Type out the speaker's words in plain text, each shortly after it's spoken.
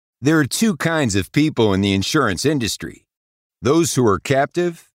There are two kinds of people in the insurance industry: those who are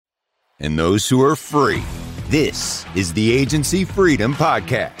captive and those who are free. This is the Agency Freedom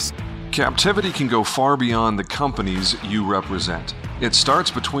Podcast. Captivity can go far beyond the companies you represent. It starts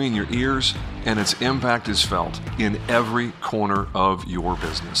between your ears, and its impact is felt in every corner of your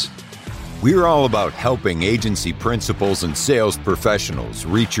business. We're all about helping agency principals and sales professionals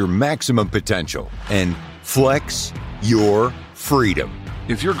reach your maximum potential and flex your freedom.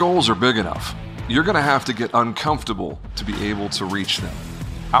 If your goals are big enough, you're going to have to get uncomfortable to be able to reach them.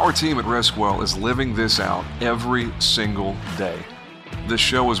 Our team at Riskwell is living this out every single day. This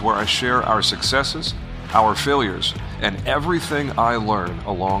show is where I share our successes, our failures, and everything I learn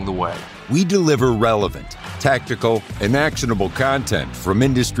along the way. We deliver relevant, tactical, and actionable content from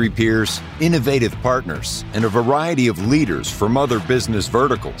industry peers, innovative partners, and a variety of leaders from other business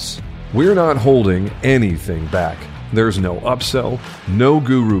verticals. We're not holding anything back. There's no upsell, no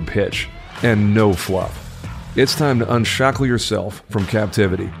guru pitch, and no fluff. It's time to unshackle yourself from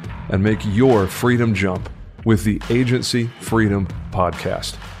captivity and make your freedom jump with the Agency Freedom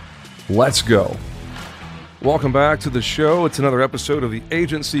Podcast. Let's go. Welcome back to the show. It's another episode of the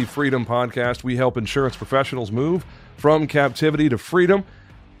Agency Freedom Podcast. We help insurance professionals move from captivity to freedom.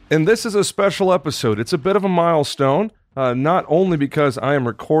 And this is a special episode. It's a bit of a milestone, not only because I am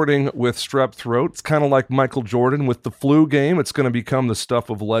recording with strep throat. It's kind of like Michael Jordan with the flu game. It's going to become the stuff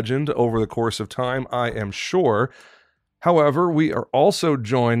of legend over the course of time, I am sure. However, we are also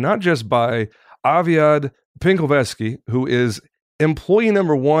joined not just by Aviad Pinkovezky, who is employee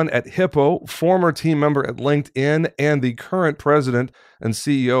number one at Hippo, former team member at LinkedIn, and the current president and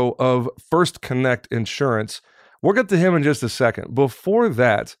CEO of First Connect Insurance. We'll get to him in just a second. Before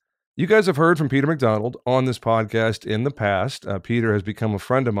that, you guys have heard from Peter MacDonald on this podcast in the past. Peter has become a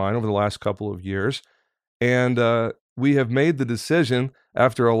friend of mine over the last couple of years, and we have made the decision,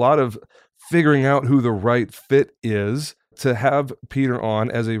 after a lot of figuring out who the right fit is, to have Peter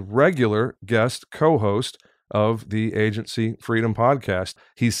on as a regular guest co-host of the Agency Freedom Podcast.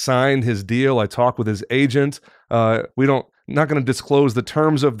 He signed his deal. I talked with his agent. Not going to disclose the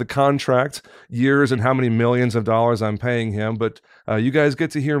terms of the contract, years, and how many millions of dollars I'm paying him, but you guys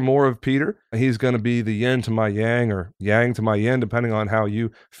get to hear more of Peter. He's going to be the yin to my yang, or yang to my yin, depending on how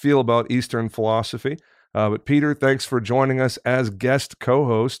you feel about Eastern philosophy. But Peter, thanks for joining us as guest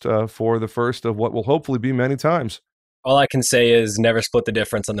co-host for the first of what will hopefully be many times. All I can say is never split the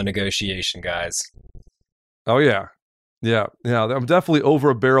difference on the negotiation, guys. Oh, yeah. Yeah. I'm definitely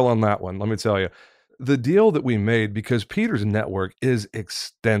over a barrel on that one, let me tell you. The deal that we made, because Peter's network is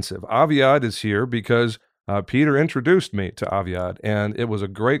extensive. Aviad is here because Peter introduced me to Aviad, and it was a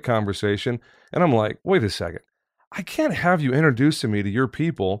great conversation. And I'm like, wait a second. I can't have you introducing me to your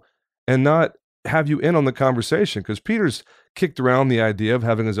people and not have you in on the conversation, because Peter's kicked around the idea of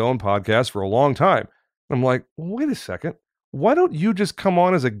having his own podcast for a long time. I'm like, wait a second. Why don't you just come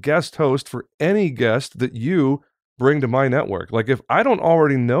on as a guest host for any guest that you bring to my network? Like, if I don't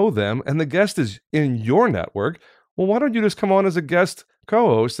already know them and the guest is in your network, well, why don't you just come on as a guest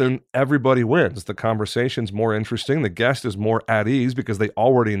co-host and everybody wins? The conversation's more interesting. The guest is more at ease because they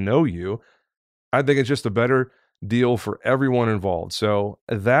already know you. I think it's just a better deal for everyone involved. So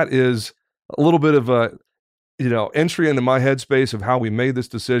that is a little bit of a entry into my headspace of how we made this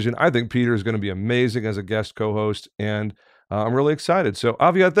decision. I think Peter is going to be amazing as a guest co-host, and I'm really excited. So,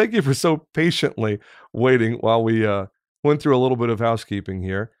 Aviad, thank you for so patiently waiting while we went through a little bit of housekeeping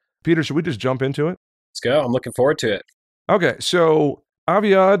here. Peter, should we just jump into it? Let's go. I'm looking forward to it. Okay, so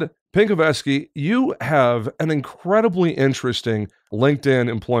Aviad Pinkovezky, you have an incredibly interesting LinkedIn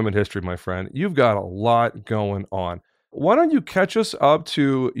employment history, my friend. You've got a lot going on. Why don't you catch us up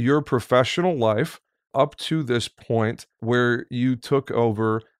to your professional life up to this point where you took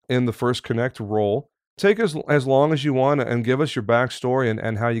over in the First Connect role? Take as long as you want and give us your backstory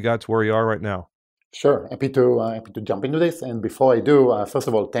and how you got to where you are right now. Sure. Happy to jump into this. And before I do, first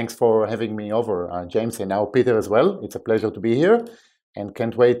of all, thanks for having me over, James, and now Peter as well. It's a pleasure to be here and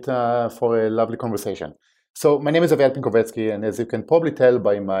can't wait for a lovely conversation. So my name is Aviad Pinkovezky, and as you can probably tell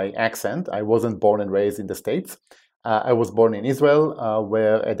by my accent, I wasn't born and raised in the States. I was born in Israel,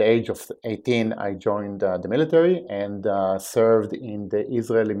 where at the age of 18, I joined the military and served in the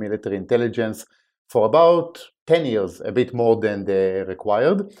Israeli military intelligence for about 10 years, a bit more than they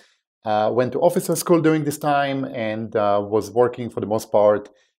required. Went to officer school during this time and was working for the most part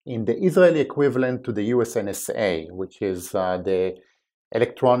in the Israeli equivalent to the USNSA, which is the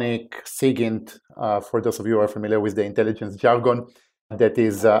electronic SIGINT, for those of you who are familiar with the intelligence jargon, that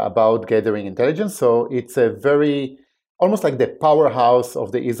is about gathering intelligence. So it's a very, almost like the powerhouse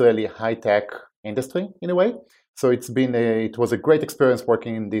of the Israeli high-tech industry in a way. So it was a great experience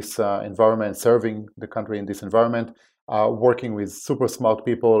working in this environment, serving the country in this environment, working with super smart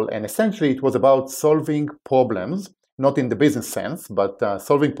people. And essentially, it was about solving problems, not in the business sense, but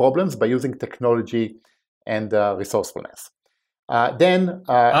solving problems by using technology and resourcefulness.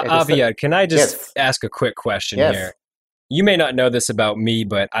 Aviad, can I just Yes. ask a quick question Yes. here? You may not know this about me,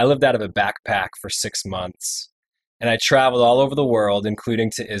 but I lived out of a backpack for 6 months, and I traveled all over the world,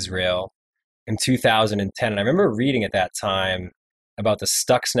 including to Israel in 2010. And I remember reading at that time about the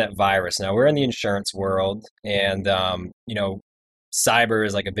Stuxnet virus. Now, we're in the insurance world, and cyber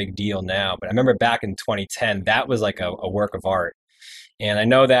is like a big deal now. But I remember back in 2010, that was like a work of art. And I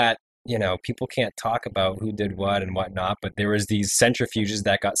know that people can't talk about who did what and whatnot, but there was these centrifuges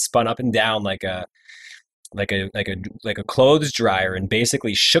that got spun up and down like a clothes dryer, and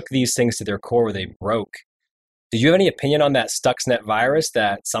basically shook these things to their core where they broke. Did you have any opinion on that Stuxnet virus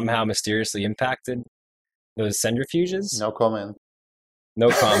that somehow mysteriously impacted those centrifuges? No comment. No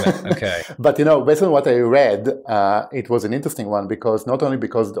comment. Okay. But based on what I read, it was an interesting one because not only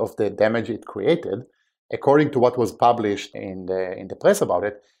because of the damage it created, according to what was published in the press about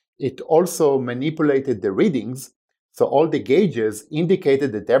it, it also manipulated the readings. So all the gauges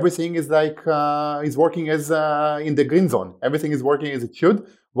indicated that everything is is working as in the green zone. Everything is working as it should,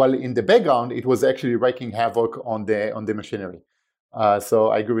 while in the background it was actually wreaking havoc on the machinery. So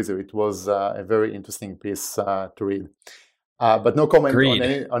I agree with you. It was a very interesting piece to read. But no comment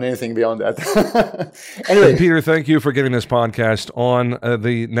on anything beyond that. Anyway, Peter, thank you for getting this podcast on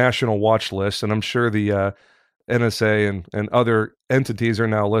the national watch list, and I'm sure the NSA and other entities are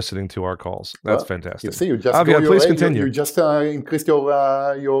now listening to our calls. That's fantastic. You see, you just Aviad, please continue. You just increased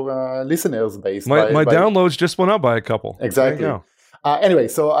your listeners base. My downloads just went up by a couple. Exactly. Anyway,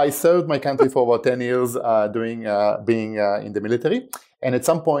 so I served my country for about 10 years being in the military. And at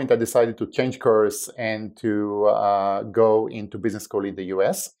some point, I decided to change course and to go into business school in the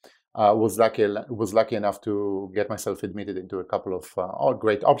US. Was lucky enough to get myself admitted into a couple of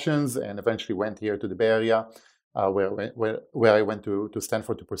great options, and eventually went here to the Bay Area, where I went to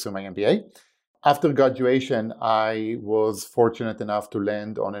Stanford to pursue my MBA. After graduation, I was fortunate enough to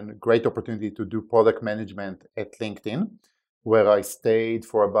land on a great opportunity to do product management at LinkedIn, where I stayed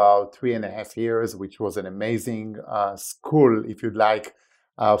for about 3.5 years, which was an amazing school, if you'd like,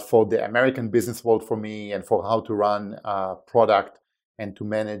 for the American business world for me and for how to run product and to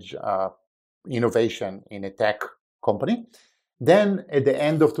manage innovation in a tech company. Then at the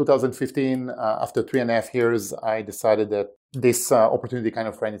end of 2015, after 3.5 years, I decided that this opportunity kind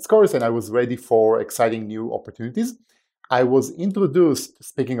of ran its course and I was ready for exciting new opportunities. I was introduced,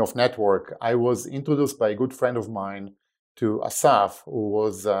 speaking of network, I was introduced by a good friend of mine to Asaf, who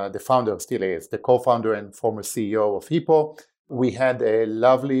was the founder, still is, the co-founder and former CEO of Hippo. We had a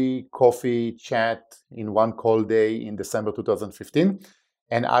lovely coffee chat in one cold day in December 2015,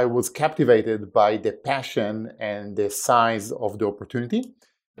 and I was captivated by the passion and the size of the opportunity.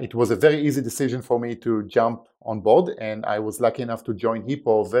 It was a very easy decision for me to jump on board, and I was lucky enough to join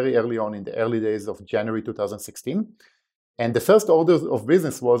Hippo very early on in the early days of January 2016. And the first order of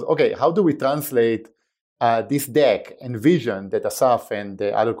business was, okay, how do we translate this deck and vision that Asaf and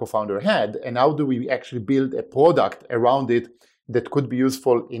the other co-founder had, and how do we actually build a product around it that could be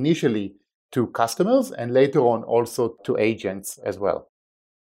useful initially to customers and later on also to agents as well.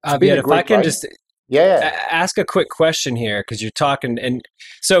 Aviad, if I can just ask a quick question here, because you're talking, and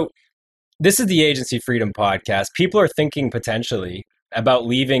so this is the Agency Freedom Podcast. People are thinking potentially about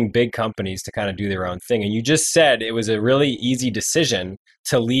leaving big companies to kind of do their own thing. And you just said it was a really easy decision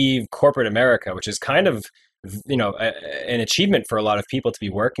to leave corporate America, which is kind of, an achievement for a lot of people to be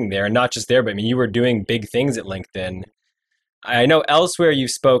working there, and not just there, but I mean, you were doing big things at LinkedIn. I know elsewhere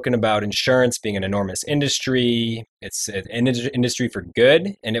you've spoken about insurance being an enormous industry. It's an industry for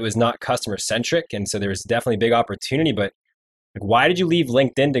good, and it was not customer centric. And so there was definitely a big opportunity, but why did you leave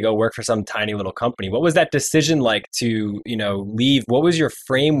LinkedIn to go work for some tiny little company? What was that decision like to, leave? What was your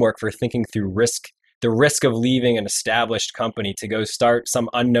framework for thinking through the risk of leaving an established company to go start some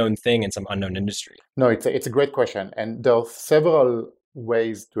unknown thing in some unknown industry? No, it's a great question. And there are several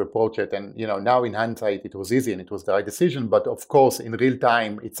ways to approach it. And, now in hindsight, it was easy and it was the right decision. But of course, in real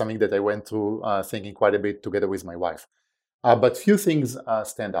time, it's something that I went through thinking quite a bit together with my wife. But few things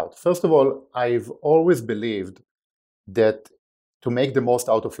stand out. First of all, I've always believed that to make the most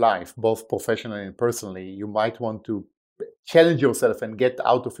out of life, both professionally and personally, you might want to challenge yourself and get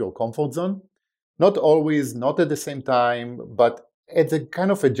out of your comfort zone. Not always, not at the same time, but it's a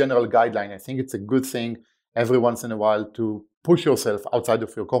kind of a general guideline. I think it's a good thing every once in a while to push yourself outside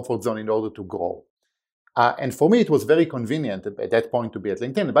of your comfort zone in order to grow. And for me, it was very convenient at that point to be at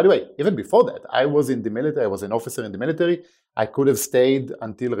LinkedIn. And by the way, even before that, I was in the military. I was an officer in the military. I could have stayed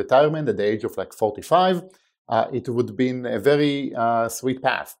until retirement at the age of like 45. It would have been a very sweet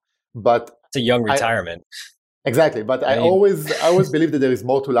path. But it's a young retirement. Exactly. But I always believe that there is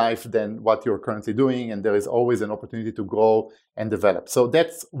more to life than what you're currently doing. And there is always an opportunity to grow and develop. So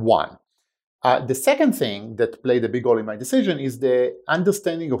that's one. The second thing that played a big role in my decision is the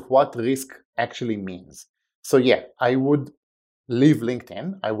understanding of what risk actually means. So yeah, I would leave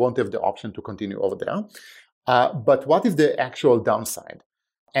LinkedIn. I won't have the option to continue over there. But what is the actual downside?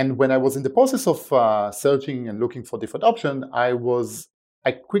 And when I was in the process of searching and looking for different options,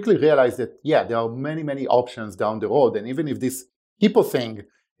 I quickly realized that, yeah, there are many, many options down the road. And even if this HIPAA thing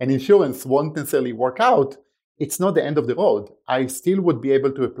and insurance won't necessarily work out, it's not the end of the road. I still would be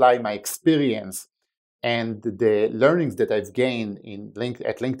able to apply my experience and the learnings that I've gained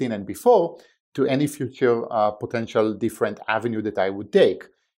at LinkedIn and before to any future potential different avenue that I would take.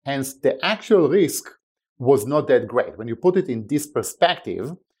 Hence, the actual risk was not that great. When you put it in this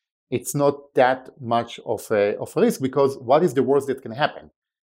perspective, it's not that much of a risk, because what is the worst that can happen?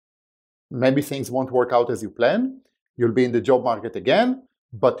 Maybe things won't work out as you plan. You'll be in the job market again,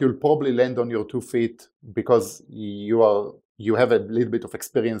 but you'll probably land on your 2 feet because you have a little bit of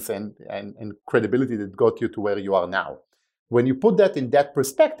experience and credibility that got you to where you are now. When you put that in that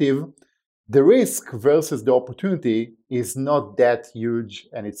perspective, the risk versus the opportunity is not that huge,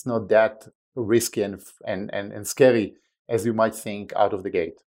 and it's not that risky and scary as you might think out of the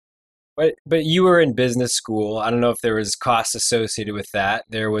gate. But you were in business school. I don't know if there was costs associated with that.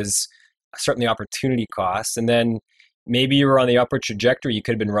 There was certainly opportunity costs. And then maybe you were on the upward trajectory. You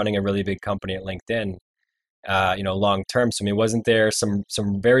could have been running a really big company at LinkedIn, long term. So I mean, wasn't there some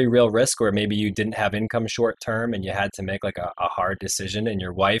very real risk where maybe you didn't have income short term and you had to make like a hard decision and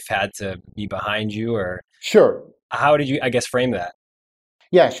your wife had to be behind you? Or Sure. How did you, I guess, frame that?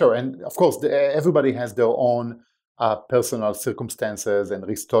 Yeah, sure. And of course, everybody has their own personal circumstances and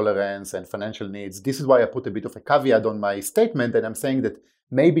risk tolerance and financial needs. This is why I put a bit of a caveat on my statement, and I'm saying that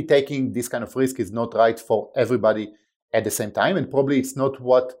maybe taking this kind of risk is not right for everybody at the same time, and probably it's not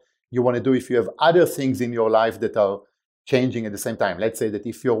what you want to do if you have other things in your life that are changing at the same time. Let's say that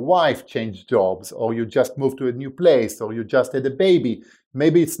if your wife changed jobs, or you just moved to a new place, or you just had a baby,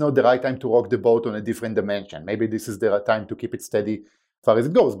 maybe it's not the right time to rock the boat on a different dimension. Maybe this is the right time to keep it steady as far as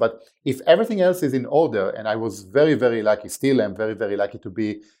it goes. But if everything else is in order, and I was very, very lucky, still am very, very lucky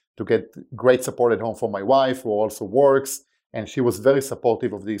to get great support at home from my wife, who also works, and she was very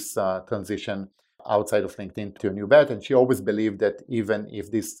supportive of this transition outside of LinkedIn to a new bet. And she always believed that even if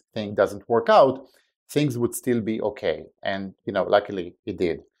this thing doesn't work out, things would still be okay. And, luckily it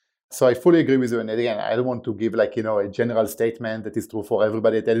did. So I fully agree with you. And again, I don't want to give a general statement that is true for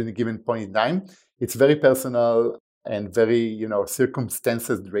everybody at any given point in time. It's very personal and very,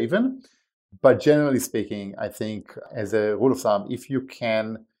 circumstances driven. But generally speaking, I think as a rule of thumb, if you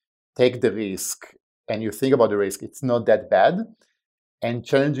can take the risk and you think about the risk, it's not that bad. And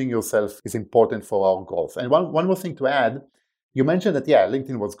challenging yourself is important for our growth. And one more thing to add, you mentioned that,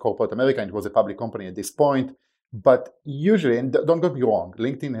 LinkedIn was corporate America and it was a public company at this point. But usually, and don't get me wrong,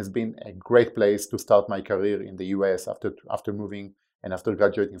 LinkedIn has been a great place to start my career in the US after moving and after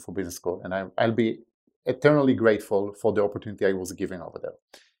graduating from business school. And I'll be eternally grateful for the opportunity I was given over there.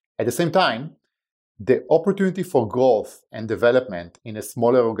 At the same time, the opportunity for growth and development in a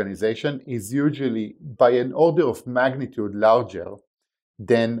smaller organization is usually by an order of magnitude larger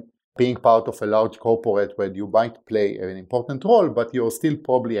than being part of a large corporate where you might play an important role, but you're still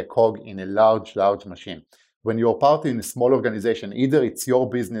probably a cog in a large machine. When you're part in a small organization, either it's your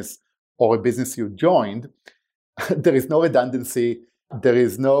business or a business you joined, there is no redundancy. There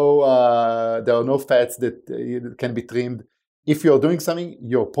are no fats that can be trimmed. If you're doing something,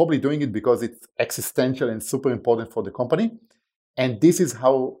 you're probably doing it because it's existential and super important for the company. And this is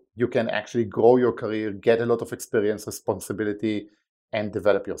how you can actually grow your career, get a lot of experience, responsibility, and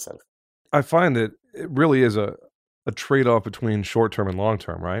develop yourself. I find that it really is a trade-off between short-term and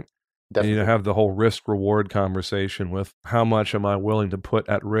long-term, right? Definitely. And you have the whole risk-reward conversation with how much am I willing to put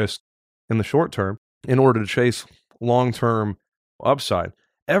at risk in the short term in order to chase long-term upside.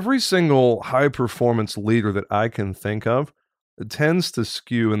 Every single high-performance leader that I can think of tends to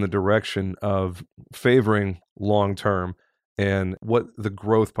skew in the direction of favoring long-term and what the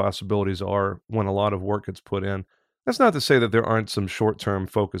growth possibilities are when a lot of work gets put in. That's not to say that there aren't some short-term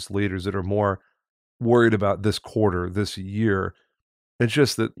focused leaders that are more worried about this quarter, this year. It's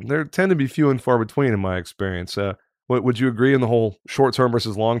just that there tend to be few and far between in my experience. Would you agree in the whole short-term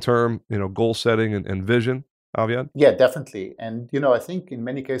versus long-term, goal setting and vision? Aviad? Yeah, definitely. And, I think in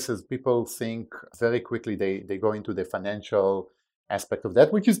many cases, people think very quickly, they go into the financial aspect of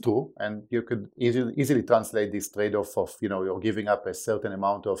that, which is true. And you could easily translate this trade-off of, you're giving up a certain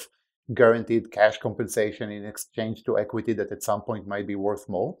amount of guaranteed cash compensation in exchange to equity that at some point might be worth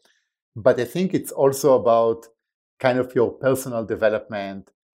more. But I think it's also about kind of your personal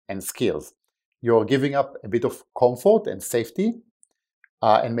development and skills. You're giving up a bit of comfort and safety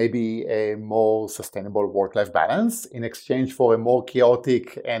and maybe a more sustainable work-life balance in exchange for a more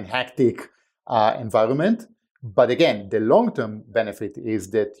chaotic and hectic environment. But again, the long-term benefit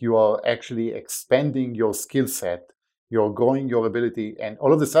is that you are actually expanding your skill set, you're growing your ability, and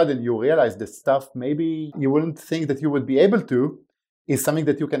all of a sudden you realize that stuff maybe you wouldn't think that you would be able to is something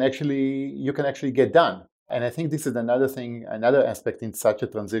that you can actually get done. And I think this is another aspect in such a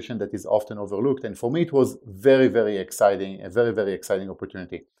transition that is often overlooked. And for me, it was very, very exciting, a very, very exciting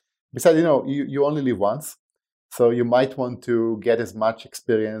opportunity. Besides, you only live once, so you might want to get as much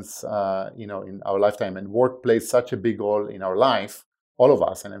experience, in our lifetime. And work plays such a big role in our life, all of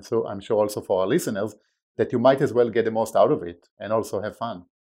us, and I'm sure also for our listeners, that you might as well get the most out of it and also have fun.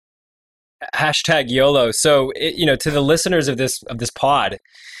 Hashtag YOLO. So, to the listeners of this pod,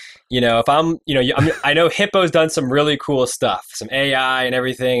 if I know Hippo's done some really cool stuff, some AI and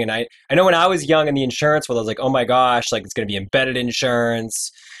everything. And I know when I was young in the insurance world, I was like, oh my gosh, like it's going to be embedded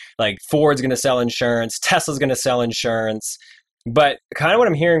insurance, like Ford's going to sell insurance, Tesla's going to sell insurance. But kind of what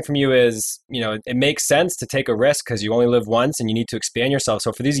I'm hearing from you is, it makes sense to take a risk because you only live once and you need to expand yourself.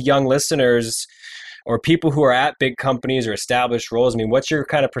 So for these young listeners or people who are at big companies or established roles, I mean, what's your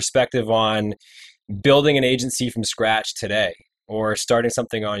kind of perspective on building an agency from scratch today or starting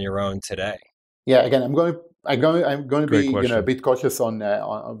something on your own today? Yeah, again, I'm going to be a bit cautious on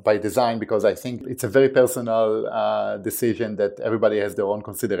by design, because I think it's a very personal decision that everybody has their own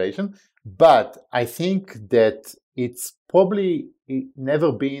consideration. But I think that it's probably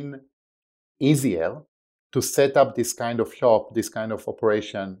never been easier to set up this kind of shop, this kind of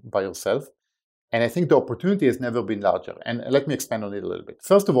operation by yourself. And I think the opportunity has never been larger. And let me expand on it a little bit.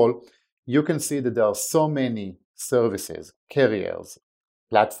 First of all, you can see that there are so many services, carriers,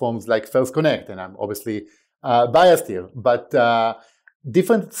 platforms like First Connect, and I'm obviously biased here, but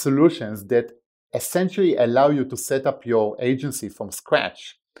different solutions that essentially allow you to set up your agency from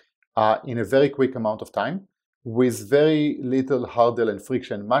scratch in a very quick amount of time with very little hurdle and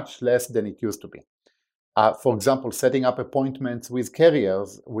friction, much less than it used to be. For example, setting up appointments with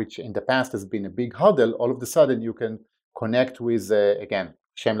carriers, which in the past has been a big hurdle, all of a sudden you can connect with, again,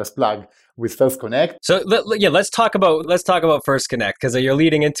 shameless plug, with First Connect. So let's talk about First Connect, because you're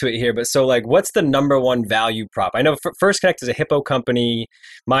leading into it here. But so what's the number one value prop? I know First Connect is a Hippo company.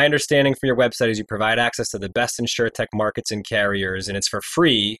 My understanding from your website is you provide access to the best insurtech markets and carriers, and it's for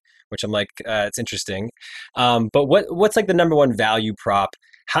free, which I'm like, it's interesting. But what's like the number one value prop?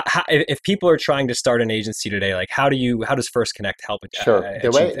 How, if people are trying to start an agency today, like how does First Connect help? Sure.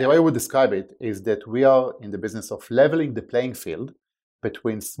 The way I would describe it is that we are in the business of leveling the playing field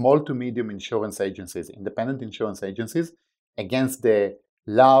between small to medium insurance agencies, independent insurance agencies, against the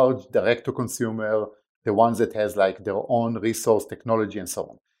large direct-to-consumer, the ones that has like their own resource, technology, and so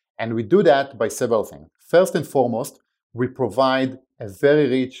on. And we do that by several things. First and foremost, we provide a very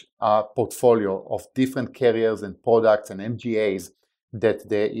rich portfolio of different carriers and products and MGAs that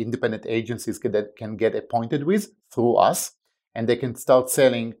the independent agencies can get appointed with through us, and they can start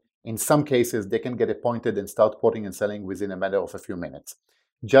selling. In some cases, they can get appointed and start quoting and selling within a matter of a few minutes.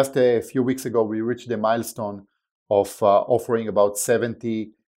 Just a few weeks ago, we reached the milestone of offering about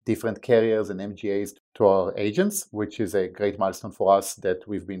 70 different carriers and MGAs to our agents, which is a great milestone for us that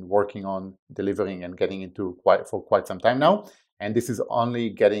we've been working on delivering and getting into for quite some time now. And this is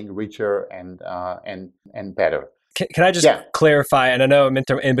only getting richer and better. Can I just clarify? And I know I'm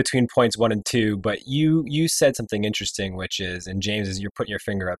in between points 1 and 2, but you said something interesting, which is, and James, as you're putting your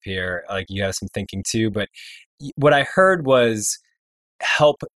finger up here, like you have some thinking too. But what I heard was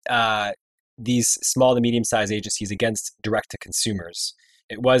help these small to medium-sized agencies against direct to consumers.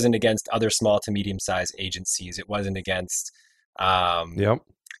 It wasn't against other small to medium-sized agencies. It wasn't against I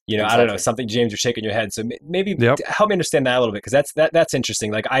don't know, something. James, you're shaking your head, so maybe help me understand that a little bit, because that's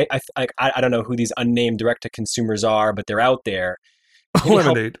interesting. Like I don't know who these unnamed direct to consumers are, but they're out there.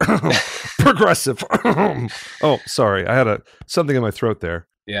 Lemonade, Progressive. Oh, sorry, I had something in my throat there.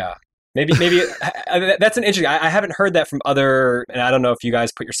 Yeah, maybe that's an interesting. I haven't heard that from other, and I don't know if you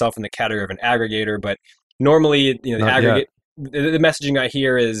guys put yourself in the category of an aggregator, but normally, the aggregate. The messaging I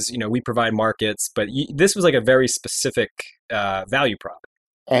hear is, we provide markets, but this was like a very specific value prop.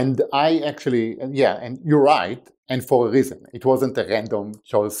 And I actually, and you're right, and for a reason. It wasn't a random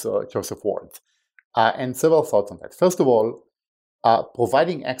choice of words. And several thoughts on that. First of all,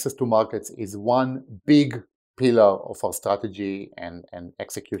 providing access to markets is one big pillar of our strategy and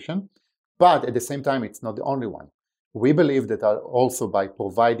execution. But at the same time, it's not the only one. We believe that also by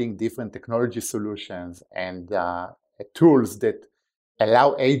providing different technology solutions and tools that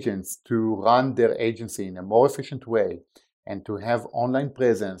allow agents to run their agency in a more efficient way and to have online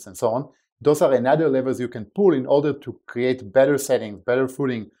presence and so on, those are another levers you can pull in order to create better settings, better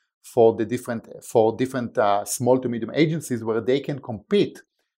footing for different small to medium agencies where they can compete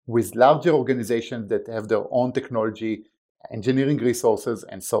with larger organizations that have their own technology, engineering resources,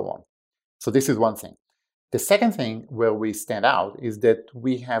 and so on. So this is one thing. The second thing where we stand out is that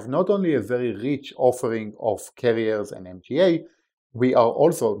we have not only a very rich offering of carriers and MGA, we are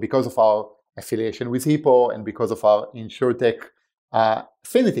also, because of our affiliation with Hippo and because of our InsurTech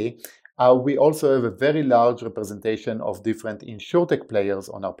affinity, we also have a very large representation of different InsurTech players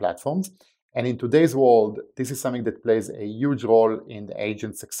on our platforms. And in today's world, this is something that plays a huge role in the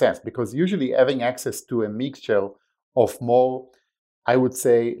agent's success, because usually having access to a mixture of more, I would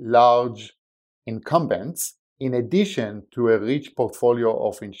say, large incumbents, in addition to a rich portfolio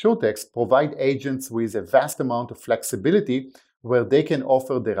of InsurTechs, provide agents with a vast amount of flexibility where they can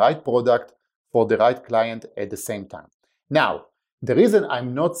offer the right product for the right client at the same time. Now, the reason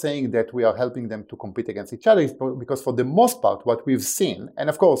I'm not saying that we are helping them to compete against each other is because for the most part, what we've seen, and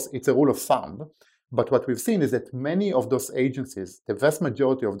of course it's a rule of thumb, but what we've seen is that many of those agencies, the vast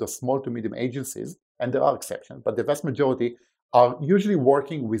majority of those small to medium agencies, and there are exceptions, but the vast majority are usually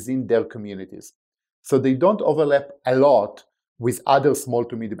working within their communities. So they don't overlap a lot with other small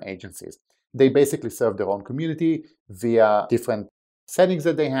to medium agencies. They basically serve their own community via different settings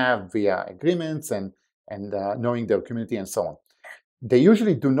that they have, via agreements and knowing their community and so on. They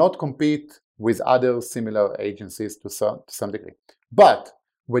usually do not compete with other similar agencies to some degree. But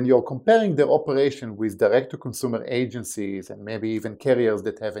when you're comparing their operation with direct-to-consumer agencies and maybe even carriers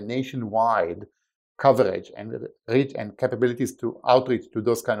that have a nationwide coverage and reach and capabilities to outreach to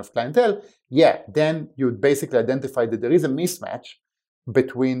those kind of clientele, then you'd basically identify that there is a mismatch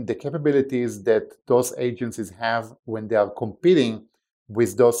between the capabilities that those agencies have when they are competing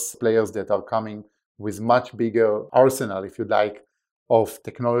with those players that are coming with much bigger arsenal, if you like, of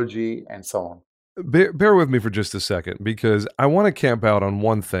technology and so on. Bear with me for just a second, because I want to camp out on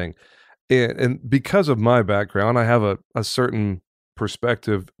one thing. And because of my background, I have a certain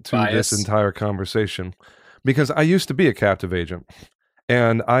perspective to this entire conversation, because I used to be a captive agent.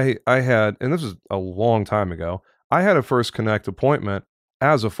 And I had, and this was a long time ago, I had a First Connect appointment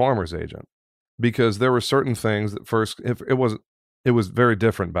as a farmer's agent, because there were certain things that it was very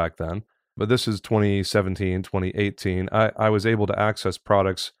different back then. But this is 2017, 2018. I was able to access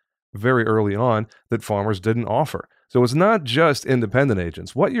products very early on that farmers didn't offer. So it's not just independent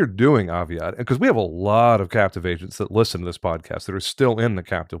agents. What you're doing, Aviad, because we have a lot of captive agents that listen to this podcast that are still in the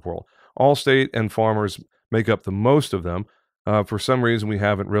captive world. Allstate and Farmers make up the most of them. For some reason, we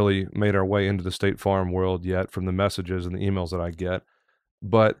haven't really made our way into the State Farm world yet from the messages and the emails that I get.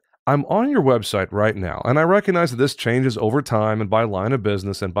 But I'm on your website right now, and I recognize that this changes over time and by line of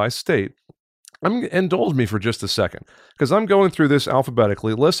business and by state. Indulge me for just a second, because I'm going through this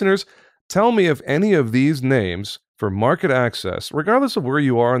alphabetically. Listeners, tell me if any of these names for market access, regardless of where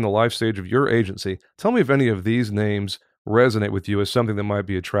you are in the life stage of your agency, tell me if any of these names resonate with you as something that might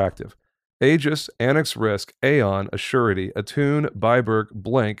be attractive. Aegis, Annex Risk, Aon, Assurity, Attune, Byberg,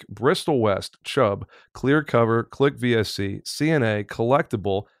 Blink, Bristol West, Chubb, Clear Cover, Click VSC, CNA,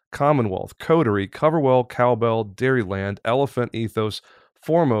 Collectible, Commonwealth, Coterie, Coverwell, Cowbell, Dairyland, Elephant Ethos,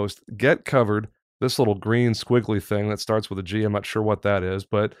 Foremost, Get Covered, this little green squiggly thing that starts with a G. I'm not sure what that is,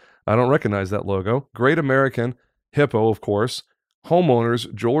 but I don't recognize that logo. Great American, Hippo, of course,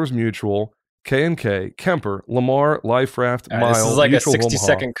 Homeowners, Jewelers Mutual, K&K, Kemper, Lamar, Life Raft, Mile, this is like Mutual a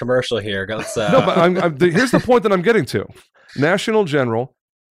 60-second commercial here. Let's, No, but here's the point that I'm getting to. National General,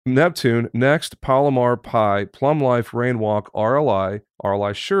 Neptune, Next, Palomar, Pi, Plum Life, Rainwalk, RLI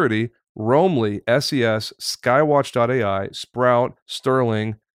Surety, Roamly, SES, Skywatch.ai, Sprout,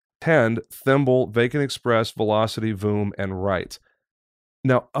 Sterling, Tend, Thimble, Vacant Express, Velocity, Voom, and Wright.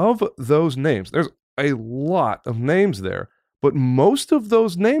 Now, of those names, there's a lot of names there, but most of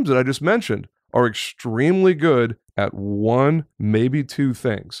those names that I just mentioned are extremely good at one, maybe two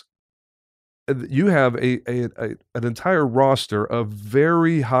things. You have an entire roster of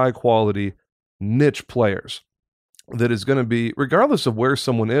very high quality niche players that is going to be, regardless of where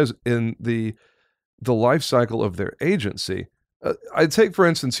someone is in the life cycle of their agency. I'd take, for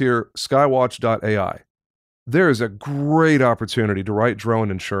instance, here, Skywatch.ai. there is a great opportunity to write drone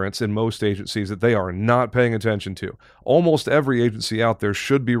insurance in most agencies that they are not paying attention to. Almost every agency out there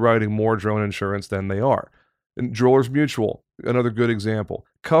should be writing more drone insurance than they are. And Driller's Mutual, another good example.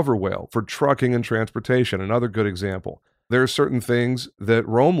 Cover Whale for trucking and transportation, another good example. There are certain things that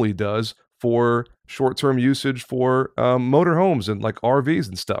Roamly does for short-term usage for motorhomes and like RVs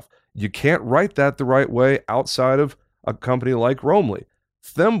and stuff. You can't write that the right way outside of a company like Roamly.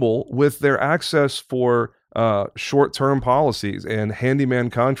 Thimble, with their access for short-term policies and handyman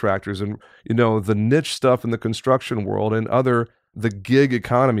contractors and, the niche stuff in the construction world and the gig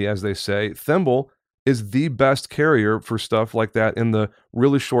economy, as they say, Thimble is the best carrier for stuff like that in the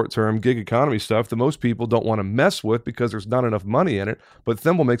really short-term gig economy stuff that most people don't want to mess with because there's not enough money in it, but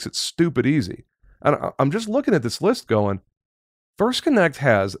Thimble makes it stupid easy. And I'm just looking at this list going, First Connect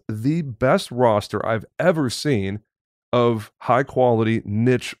has the best roster I've ever seen of high-quality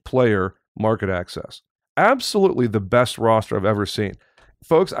niche player market access. Absolutely the best roster I've ever seen.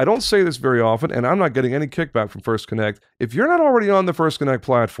 Folks, I don't say this very often, and I'm not getting any kickback from First Connect. If you're not already on the First Connect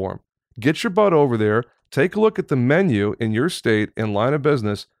platform, get your butt over there, take a look at the menu in your state and line of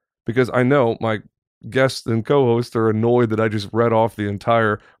business, because I know my guests and co-hosts are annoyed that I just read off the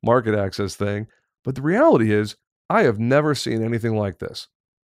entire market access thing. But the reality is, I have never seen anything like this.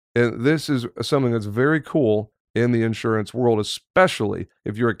 And this is something that's very cool in the insurance world, especially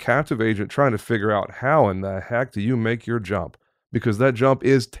if you're a captive agent trying to figure out how in the heck do you make your jump, because that jump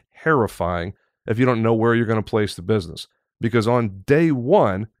is terrifying if you don't know where you're going to place the business. Because on day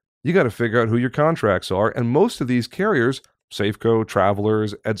one, you got to figure out who your contracts are, and most of these carriers, Safeco,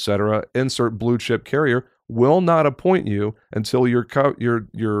 Travelers, etc., insert blue chip carrier, will not appoint you until your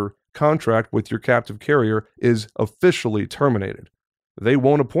contract with your captive carrier is officially terminated. They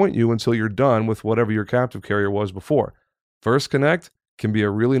won't appoint you until you're done with whatever your captive carrier was before. First Connect can be a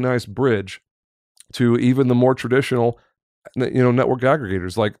really nice bridge to even the more traditional, network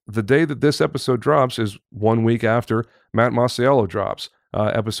aggregators. Like the day that this episode drops is 1 week after Matt Masiello drops,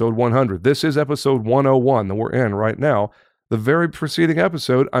 episode 100. This is episode 101 that we're in right now. The very preceding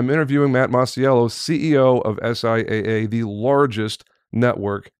episode, I'm interviewing Matt Masiello, CEO of SIAA, the largest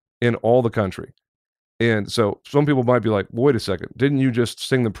network in all the country. And so some people might be like, wait a second, didn't you just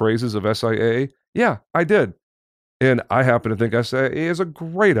sing the praises of SIAA? Yeah, I did. And I happen to think SIAA is a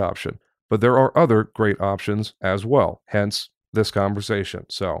great option, but there are other great options as well, hence this conversation.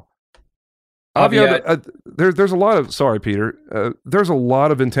 So, Aviad, there's a lot of, sorry, Peter, there's a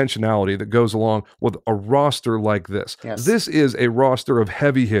lot of intentionality that goes along with a roster like this. Yes. This is a roster of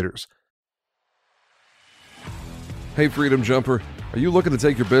heavy hitters. Hey, Freedom Jumper, are you looking to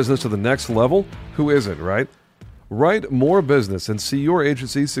take your business to the next level? Who isn't, right? Write more business and see your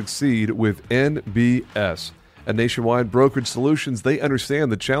agency succeed with NBS. At Nationwide Brokerage Solutions, they understand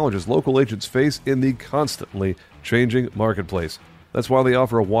the challenges local agents face in the constantly changing marketplace. That's why they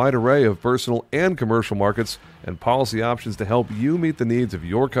offer a wide array of personal and commercial markets and policy options to help you meet the needs of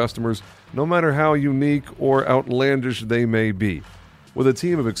your customers, no matter how unique or outlandish they may be. With a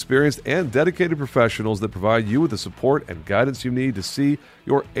team of experienced and dedicated professionals that provide you with the support and guidance you need to see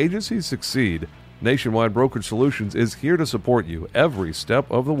your agency succeed, Nationwide Brokerage Solutions is here to support you every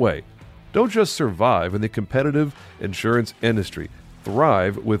step of the way. Don't just survive in the competitive insurance industry.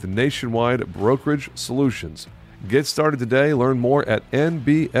 Thrive with Nationwide Brokerage Solutions. Get started today. Learn more at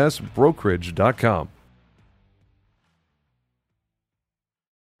nbsbrokerage.com.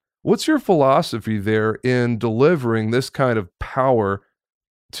 What's your philosophy there in delivering this kind of power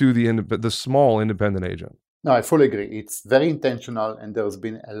to the small independent agent? No, I fully agree. It's very intentional, and there's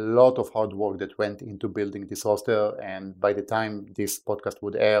been a lot of hard work that went into building this roster. And by the time this podcast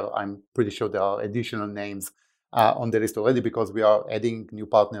would air, I'm pretty sure there are additional names on the list already, because we are adding new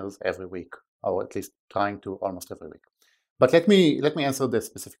partners every week, or at least trying to almost every week. But let me answer the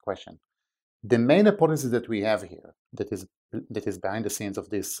specific question. The main hypothesis that we have here, that is behind the scenes of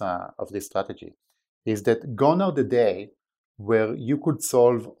this strategy, is that gone are the day where you could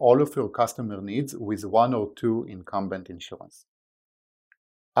solve all of your customer needs with one or two incumbent insurance.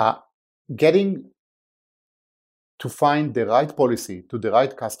 Getting to find the right policy to the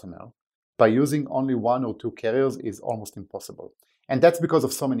right customer by using only one or two carriers is almost impossible. And that's because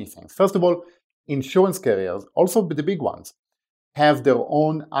of so many things. First of all, insurance carriers, also the big ones, have their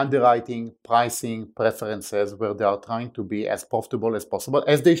own underwriting, pricing preferences where they are trying to be as profitable as possible,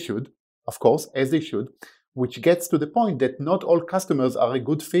 as they should, of course, as they should, which gets to the point that not all customers are a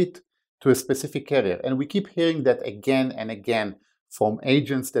good fit to a specific carrier. And we keep hearing that again and again from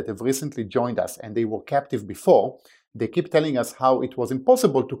agents that have recently joined us and they were captive before. They keep telling us how it was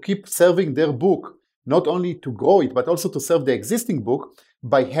impossible to keep serving their book not only to grow it, but also to serve the existing book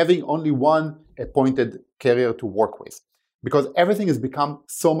by having only one appointed carrier to work with. Because everything has become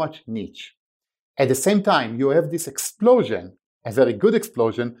so much niche. At the same time, you have this explosion, a very good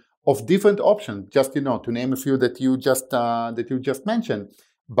explosion, of different options, just, to name a few that you just mentioned.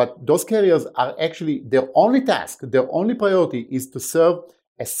 But those carriers are actually, their only task, their only priority is to serve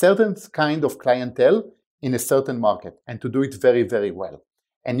a certain kind of clientele in a certain market and to do it very, very well.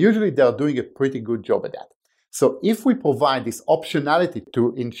 And usually they are doing a pretty good job at that. So if we provide this optionality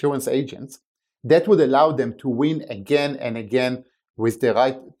to insurance agents, that would allow them to win again and again with the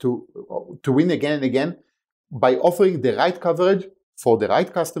right to win again and again by offering the right coverage for the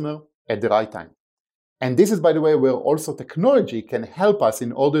right customer at the right time. And this is, by the way, where also technology can help us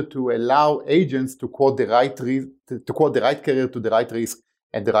in order to allow agents to quote the right carrier to the right risk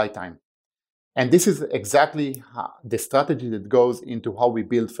at the right time. And this is exactly the strategy that goes into how we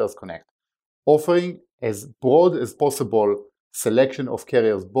build First Connect, offering as broad as possible selection of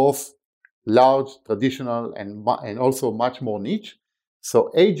carriers, both large, traditional, and also much more niche.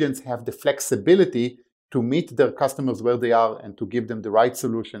 So agents have the flexibility to meet their customers where they are and to give them the right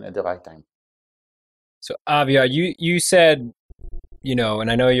solution at the right time. So Aviad, you said,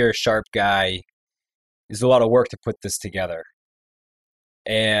 and I know you're a sharp guy, there's a lot of work to put this together.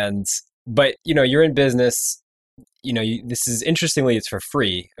 But you're in business, this is, interestingly, it's for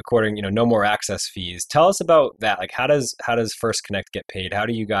free, according, no more access fees. Tell us about that. Like, how does First Connect get paid? How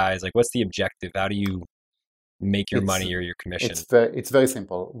do you guys, what's the objective? How do you make your money or your commission? It's very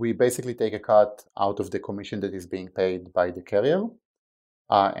simple. We basically take a cut out of the commission that is being paid by the carrier.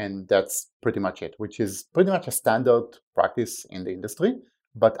 And that's pretty much it, which is pretty much a standard practice in the industry.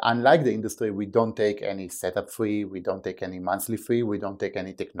 But unlike the industry, we don't take any setup fee, we don't take any monthly fee, we don't take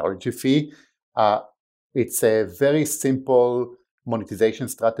any technology fee. It's a very simple monetization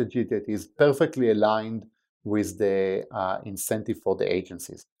strategy that is perfectly aligned with the incentive for the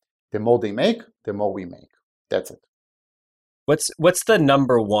agencies. The more they make, the more we make. That's it. What's the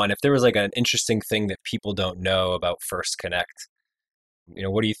number one, if there was an interesting thing that people don't know about First Connect?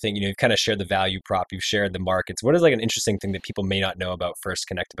 What do you think? You've kind of shared the value prop, you've shared the markets. What is an interesting thing that people may not know about First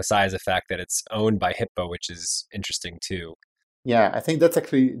Connect, besides the fact that it's owned by Hippo, which is interesting too? Yeah, I think that's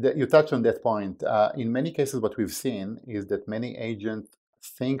actually, you touched on that point. In many cases, what we've seen is that many agents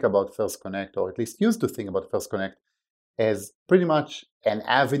think about First Connect, or at least used to think about First Connect, as pretty much an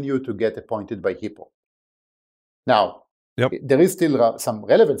avenue to get appointed by Hippo. Now, There is still some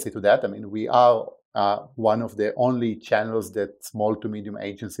relevancy to that. I mean, we are one of the only channels that small to medium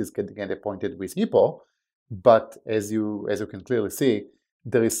agencies can get appointed with Hippo. But as you can clearly see,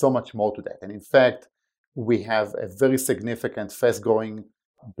 there is so much more to that. And in fact, we have a very significant, fast-growing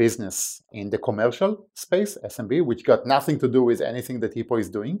business in the commercial space, SMB, which got nothing to do with anything that Hippo is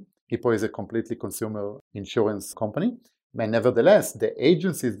doing. Hippo is a completely consumer insurance company. But nevertheless, the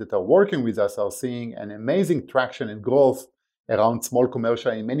agencies that are working with us are seeing an amazing traction and growth around small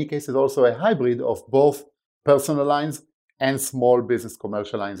commercial, in many cases also a hybrid of both personal lines and small business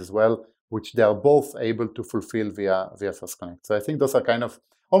commercial lines as well, which they are both able to fulfill via First Connect. So I think those are kind of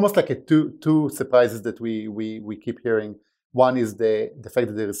almost like two surprises that we keep hearing. One is the fact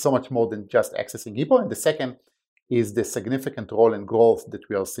that there is so much more than just accessing Hippo, and the second is the significant role and growth that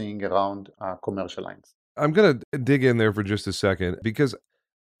we are seeing around commercial lines. I'm going to dig in there for just a second, because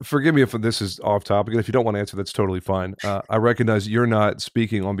forgive me if this is off topic, and if you don't want to answer, that's totally fine. I recognize you're not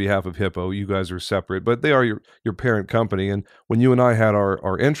speaking on behalf of Hippo. You guys are separate, but they are your parent company. And when you and I had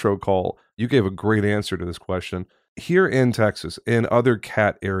our intro call, you gave a great answer to this question. Here in Texas, in other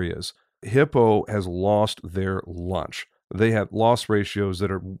cat areas, Hippo has lost their lunch. They have loss ratios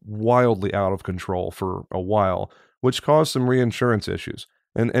that are wildly out of control for a while, which caused some reinsurance issues.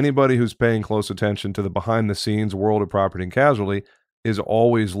 And anybody who's paying close attention to the behind-the-scenes world of property and casualty is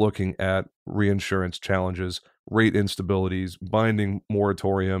always looking at reinsurance challenges, rate instabilities, binding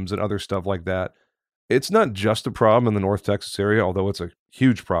moratoriums, and other stuff like that. It's not just a problem in the North Texas area, although it's a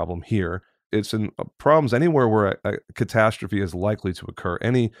huge problem here. It's in problems anywhere where a catastrophe is likely to occur.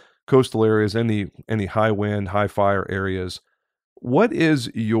 Any coastal areas, any high wind, high fire areas. What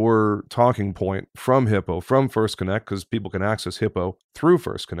is your talking point from Hippo, from First Connect, because people can access Hippo through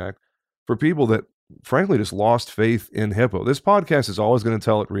First Connect, for people that frankly just lost faith in Hippo? This podcast is always going to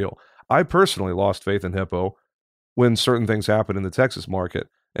tell it real. I personally lost faith in Hippo when certain things happen in the Texas market,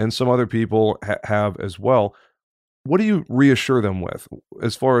 and some other people have as well. What do you reassure them with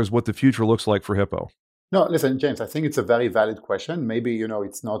as far as what the future looks like for Hippo? No, listen, James, I think it's a very valid question. Maybe,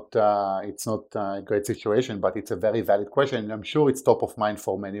 it's not a great situation, but it's a very valid question. And I'm sure it's top of mind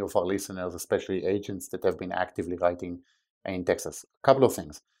for many of our listeners, especially agents that have been actively writing in Texas. A couple of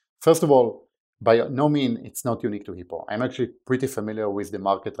things. First of all, by no means it's not unique to Hippo. I'm actually pretty familiar with the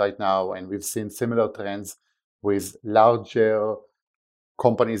market right now, and we've seen similar trends with larger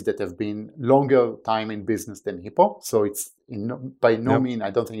companies that have been longer time in business than Hippo. So it's by no means,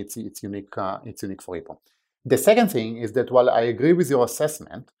 I don't think it's unique. It's unique for Hippo. The second thing is that while I agree with your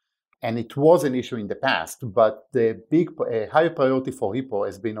assessment, and it was an issue in the past, but the high priority for Hippo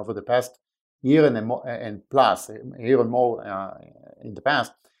has been over the past year and more in the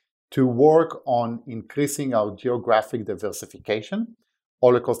past, to work on increasing our geographic diversification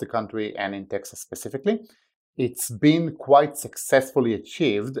all across the country and in Texas specifically. It's been quite successfully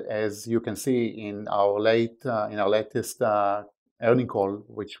achieved, as you can see in our latest earnings call,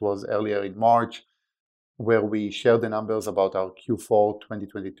 which was earlier in March, where we shared the numbers about our Q4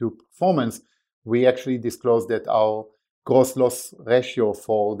 2022 performance. We actually disclosed that our gross loss ratio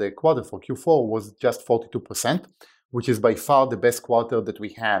for the quarter for Q4 was just 42%, which is by far the best quarter that we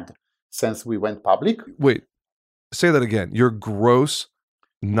had since we went public. Wait, say that again. Your gross,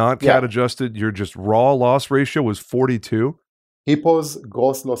 not cat adjusted, your just raw loss ratio was 42? Hippo's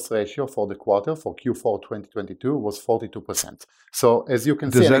gross loss ratio for the quarter for Q4 2022 was 42%. So as you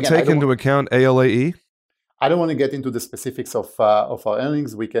can see, does that take into account ALAE? I don't want to get into the specifics of our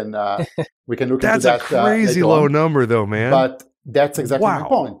earnings. We can look into that. That's a crazy low number, though, man. But that's exactly my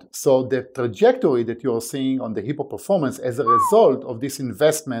point. So the trajectory that you're seeing on the Hippo performance as a result of this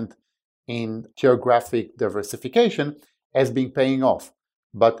investment in geographic diversification has been paying off.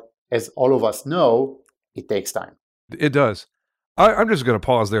 But as all of us know, it takes time. It does. I'm just going to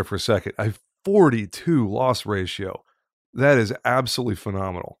pause there for a second. A 42 loss ratio. That is absolutely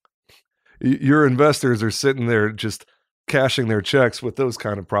phenomenal. Your investors are sitting there just cashing their checks with those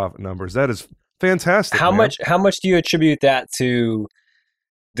kind of profit numbers. That is fantastic. How much do you attribute that to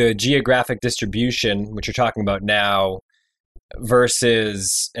the geographic distribution, which you're talking about now,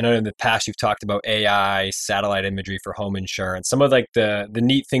 versus, and I know in the past you've talked about AI, satellite imagery for home insurance, some of like the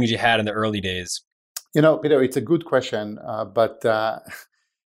neat things you had in the early days? You know, Peter, it's a good question, but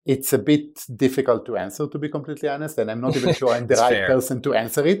it's a bit difficult to answer, to be completely honest, and I'm not even sure I'm the right person to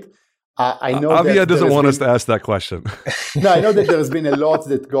answer it. I know Aviad doesn't want us to ask that question. No, I know that there has been a lot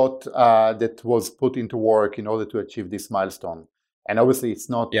that was put into work in order to achieve this milestone, and obviously it's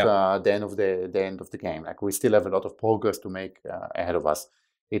not the end of the game. Like, we still have a lot of progress to make ahead of us.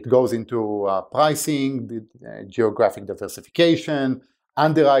 It goes into pricing, geographic diversification,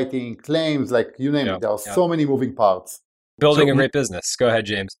 underwriting, claims, like you name it. There are so many moving parts. Building a great business. Go ahead,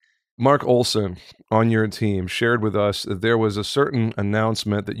 James. Mark Olson on your team shared with us that there was a certain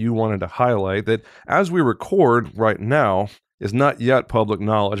announcement that you wanted to highlight that, as we record right now, is not yet public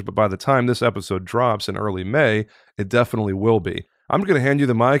knowledge, but by the time this episode drops in early May, it definitely will be. I'm going to hand you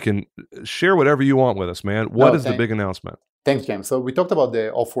the mic and share whatever you want with us, man. What is the big announcement? Thanks, James. So we talked about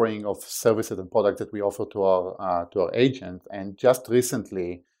the offering of services and products that we offer to our agents, and just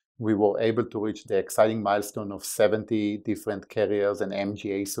recently we were able to reach the exciting milestone of 70 different carriers and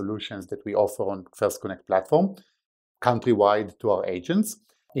MGA solutions that we offer on First Connect platform, countrywide to our agents.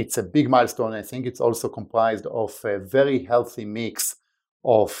 It's a big milestone. I think it's also comprised of a very healthy mix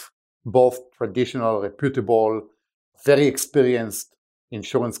of both traditional, reputable, very experienced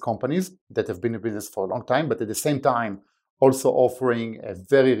insurance companies that have been in business for a long time, but at the same time, also offering a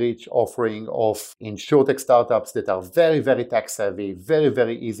very rich offering of insurtech startups that are very, very tech savvy, very,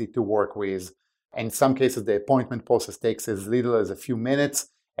 very easy to work with. In some cases, the appointment process takes as little as a few minutes.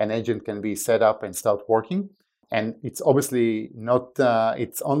 An agent can be set up and start working. And it's obviously not,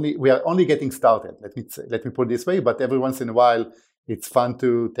 we are only getting started. Let me put it this way, but every once in a while, it's fun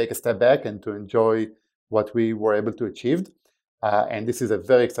to take a step back and to enjoy what we were able to achieve. And this is a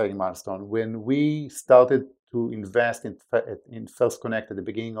very exciting milestone. When we started to invest in First Connect at the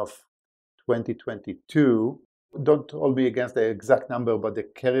beginning of 2022. Don't hold me against the exact number, but the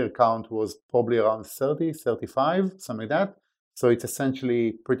carrier count was probably around 30, 35, something like that. So it's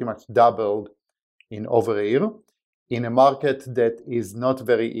essentially pretty much doubled in over a year in a market that is not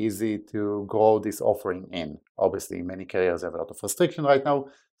very easy to grow this offering in. Obviously, many carriers have a lot of restriction right now.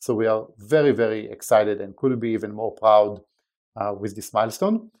 So we are very, very excited and couldn't be even more proud with this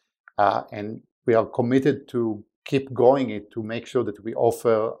milestone. And we are committed to keep growing it to make sure that we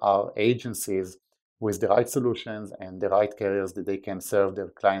offer our agencies with the right solutions and the right carriers that they can serve their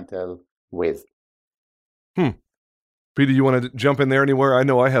clientele with. Peter, you want to jump in there anywhere? I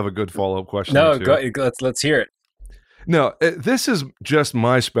know I have a good follow-up question. No, let's hear it. No, this is just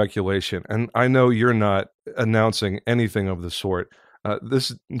my speculation, and I know you're not announcing anything of the sort.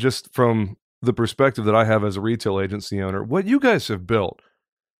 This just from the perspective that I have as a retail agency owner. What you guys have built,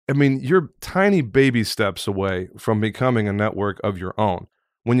 I mean, you're tiny baby steps away from becoming a network of your own.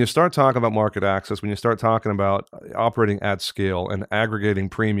 when you start talking about market access, when you start talking about operating at scale and aggregating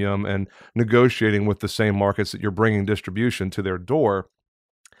premium and negotiating with the same markets that you're bringing distribution to their door,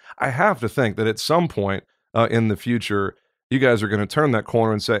 I have to think that at some point in the future, you guys are going to turn that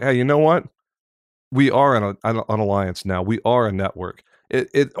corner and say, hey, you know what? We are an alliance now. We are a network.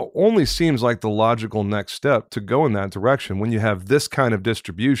 It only seems like the logical next step to go in that direction when you have this kind of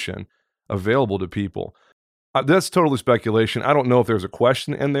distribution available to people. That's totally speculation. I don't know if there's a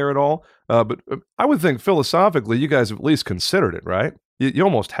question in there at all, but I would think philosophically you guys have at least considered it, right? You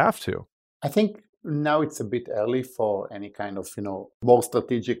almost have to. I think now it's a bit early for any kind of, more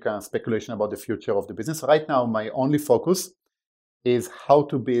strategic speculation about the future of the business. Right now, my only focus is how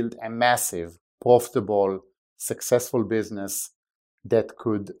to build a massive, profitable, successful business that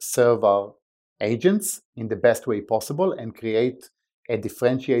could serve our agents in the best way possible and create a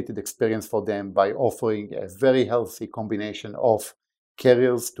differentiated experience for them by offering a very healthy combination of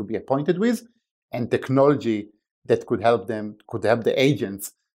carriers to be appointed with and technology that could help the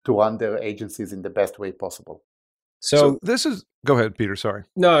agents to run their agencies in the best way possible. So this is, go ahead, Peter, sorry.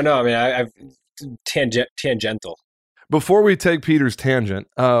 No, I mean, I've tangential. Before we take Peter's tangent,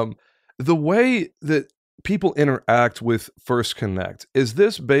 the way that people interact with First Connect, is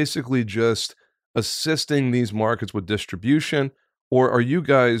this basically just assisting these markets with distribution? Or do you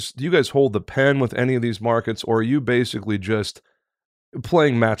guys hold the pen with any of these markets, or are you basically just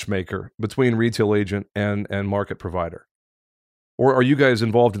playing matchmaker between retail agent and market provider? Or are you guys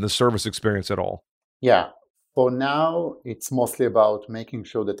involved in the service experience at all? Yeah. For now, it's mostly about making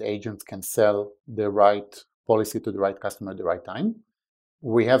sure that agents can sell the right policy to the right customer at the right time.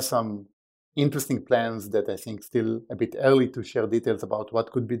 We have some interesting plans that I think still a bit early to share details about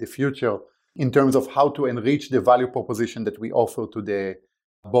what could be the future in terms of how to enrich the value proposition that we offer to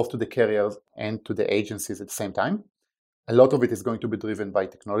both to the carriers and to the agencies at the same time. A lot of it is going to be driven by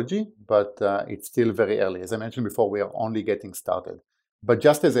technology, but it's still very early. As I mentioned before, we are only getting started. But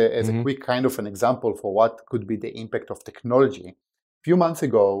just as a quick kind of an example for what could be the impact of technology, a few months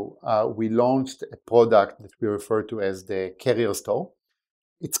ago, we launched a product that we refer to as the Carrier Store.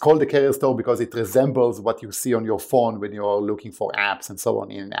 It's called the Carrier Store because it resembles what you see on your phone when you're looking for apps and so on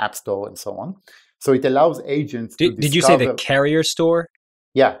in an app store and so on. So it allows agents to discover... Did you say the Carrier Store?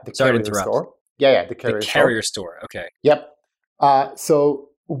 Yeah, the Carrier Store. Yeah, the Carrier Store. The Carrier Store, okay. Yep. So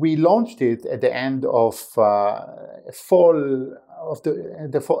we launched it at the end of around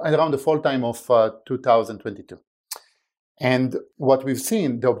the fall time of 2022. And what we've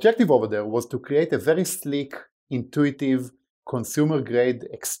seen, the objective over there was to create a very sleek, intuitive, consumer-grade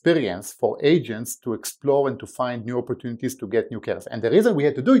experience for agents to explore and to find new opportunities to get new carriers. And the reason we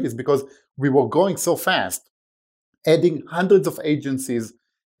had to do it is because we were growing so fast, adding hundreds of agencies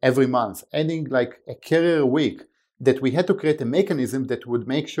every month, adding like a carrier a week, that we had to create a mechanism that would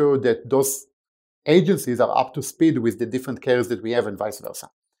make sure that those agencies are up to speed with the different carriers that we have and vice versa.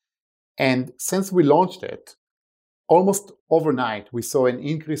 And since we launched it, almost overnight, we saw an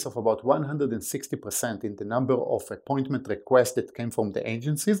increase of about 160% in the number of appointment requests that came from the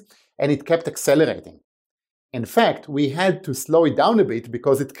agencies, and it kept accelerating. In fact, we had to slow it down a bit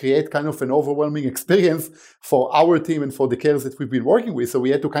because it created kind of an overwhelming experience for our team and for the carriers that we've been working with, so we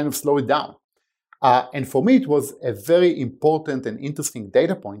had to kind of slow it down. And for me, it was a very important and interesting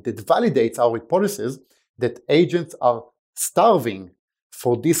data point that validates our hypothesis that agents are starving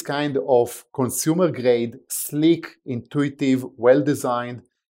for this kind of consumer-grade, sleek, intuitive, well-designed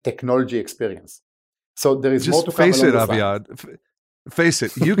technology experience. So there is more to come. Just face it, Aviad. Face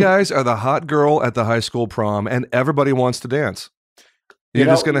it. You guys are the hot girl at the high school prom, and everybody wants to dance. You're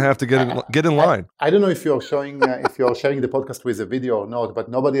just going to have to get in line. I don't know if you're sharing the podcast with a video or not, but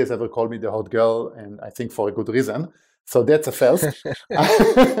nobody has ever called me the hot girl, and I think for a good reason. So that's a first.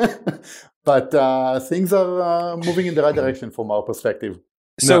 But things are moving in the right direction from our perspective.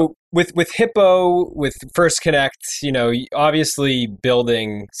 So with Hippo, with First Connect, obviously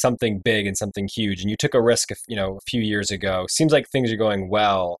building something big and something huge, and you took a risk, a few years ago. Seems like things are going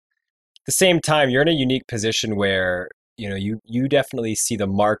well. At the same time, you're in a unique position where you definitely see the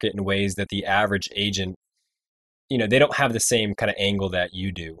market in ways that the average agent, they don't have the same kind of angle that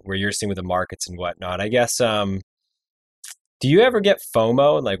you do, where you're seeing with the markets and whatnot. I guess, do you ever get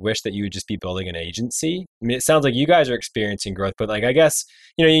FOMO and wish that you would just be building an agency? I mean, it sounds like you guys are experiencing growth, but I guess,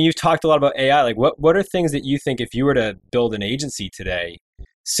 you've talked a lot about AI. What are things that you think if you were to build an agency today,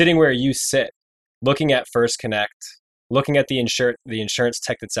 sitting where you sit, looking at First Connect, looking at the insurance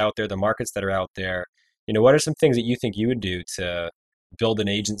tech that's out there, the markets that are out there, what are some things that you think you would do to build an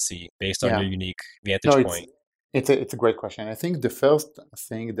agency based on your unique vantage point? It's a great question. I think the first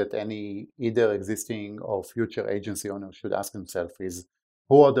thing that any either existing or future agency owner should ask themselves is,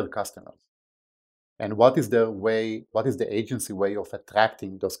 who are their customers? And what is the agency way of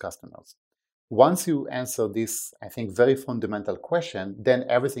attracting those customers? Once you answer this, I think, very fundamental question, then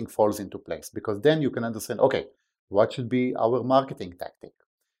everything falls into place, because then you can understand, okay, what should be our marketing tactic?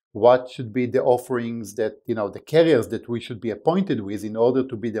 What should be the offerings that, the carriers that we should be appointed with in order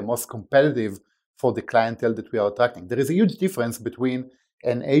to be the most competitive for the clientele that we are attracting? There is a huge difference between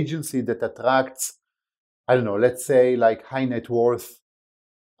an agency that attracts, let's say like high net worth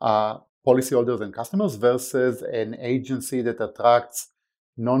policyholders and customers versus an agency that attracts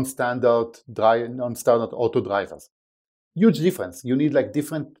non-standard auto drivers. Huge difference. You need like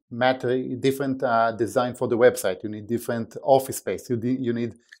different design for the website. You need different office space. You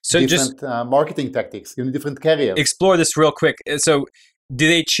need different marketing tactics. You need different carriers. Explore this real quick. So do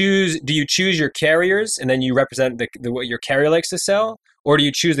you choose your carriers and then you represent what your carrier likes to sell? Or do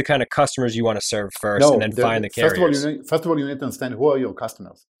you choose the kind of customers you want to serve first and then find the carriers? First of all, you need to understand who are your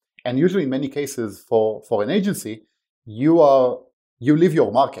customers. And usually in many cases for an agency, you live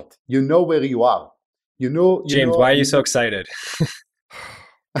your market. You know where you are. James, why are you so excited?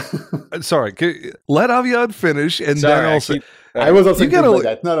 Sorry, let Aviad finish, and then I'll say. I was also into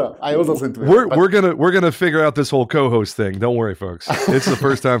that. No, I was also into it. We're gonna figure out this whole co-host thing. Don't worry, folks. It's the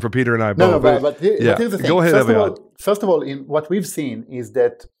first time for Peter and I both. But here's the thing. Go ahead, Aviad. First of all, in what we've seen is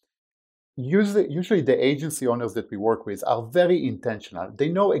that usually the agency owners that we work with are very intentional. They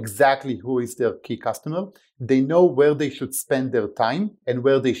know exactly who is their key customer. They know where they should spend their time and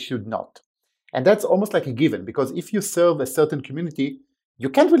where they should not. And that's almost like a given, because if you serve a certain community, you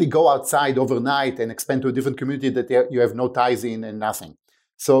can't really go outside overnight and expand to a different community that you have no ties in and nothing.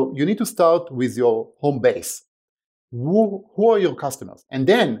 So you need to start with your home base. Who are your customers? And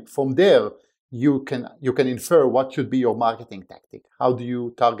then from there, you can infer what should be your marketing tactic. How do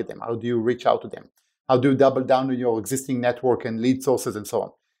you target them? How do you reach out to them? How do you double down on your existing network and lead sources and so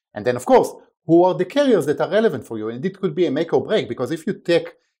on? And then, of course, who are the carriers that are relevant for you? And it could be a make or break, because if you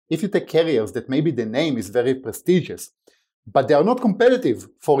take carriers that maybe the name is very prestigious, but they are not competitive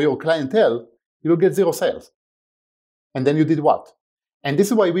for your clientele, you'll get zero sales. And then you did what? And this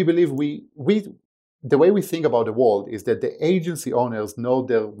is why we believe the way we think about the world is that the agency owners know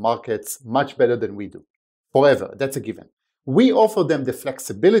their markets much better than we do. Forever, that's a given. We offer them the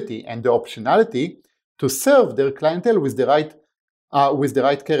flexibility and the optionality to serve their clientele with the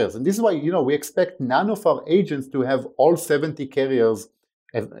right carriers. And this is why, we expect none of our agents to have all 70 carriers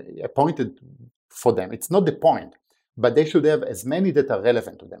appointed for them. It's not the point, but they should have as many that are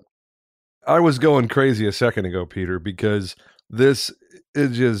relevant to them. I was going crazy a second ago, Peter, because this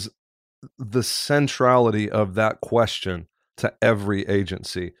is just the centrality of that question to every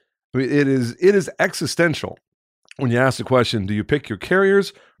agency. I mean, it is existential. When you ask the question, do you pick your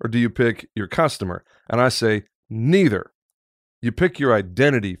carriers or do you pick your customer? And I say, neither. You pick your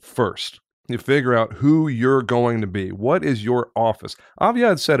identity first. You figure out who you're going to be. What is your office?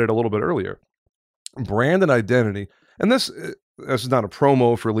 Aviad said it a little bit earlier. Brand and identity. And this is not a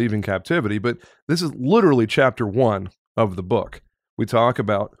promo for Leaving Captivity, but this is literally chapter 1 of the book. We talk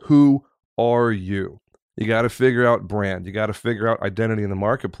about who are you. You got to figure out brand. You got to figure out identity in the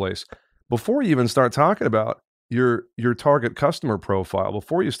marketplace. Before you even start talking about your target customer profile,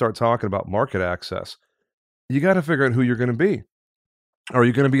 before you start talking about market access, you got to figure out who you're going to be. Are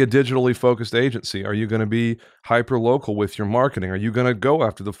you going to be a digitally focused agency? Are you going to be hyper-local with your marketing? Are you going to go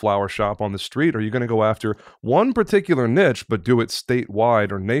after the flower shop on the street? Are you going to go after one particular niche, but do it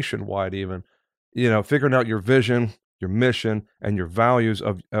statewide or nationwide even? Figuring out your vision, your mission, and your values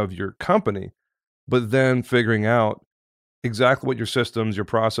of your company, but then figuring out exactly what your systems, your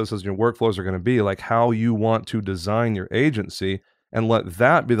processes, your workflows are going to be, like how you want to design your agency, and let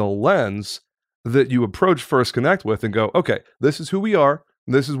that be the lens that you approach First Connect with and go, okay, this is who we are.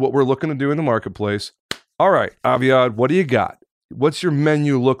 This is what we're looking to do in the marketplace. All right, Aviad, what do you got? What's your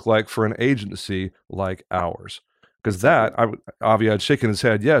menu look like for an agency like ours? Because Aviad shaking his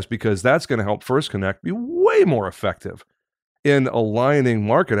head, yes, because that's going to help First Connect be way more effective in aligning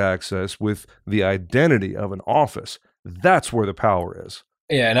market access with the identity of an office. That's where the power is.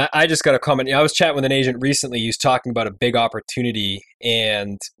 Yeah, and I just got a comment. I was chatting with an agent recently. He was talking about a big opportunity,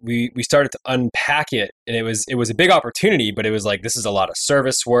 and we started to unpack it. And it was a big opportunity, but it was like, this is a lot of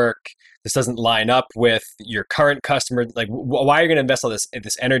service work. This doesn't line up with your current customer. Like, why are you going to invest all this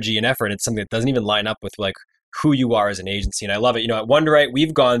energy and effort in something that doesn't even line up with like who you are as an agency? And I love it. At Wonderite,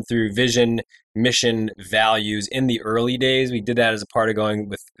 we've gone through vision, mission, values in the early days. We did that as a part of going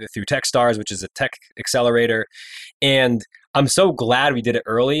through Techstars, which is a tech accelerator. And I'm so glad we did it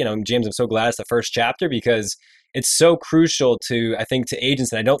early. James, I'm so glad it's the first chapter, because it's so crucial to, I think, to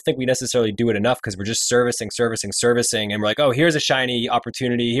agents. And I don't think we necessarily do it enough because we're just servicing. And we're like, oh, here's a shiny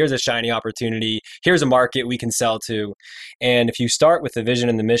opportunity. Here's a market we can sell to. And if you start with the vision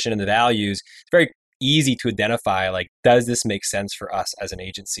and the mission and the values, it's very easy to identify, like, does this make sense for us as an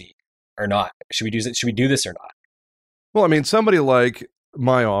agency or not? Should we do this or not? Well, I mean, somebody like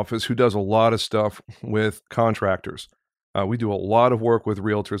my office who does a lot of stuff with contractors. We do a lot of work with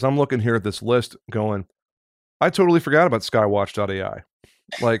realtors. I'm looking here at this list going, I totally forgot about Skywatch.ai.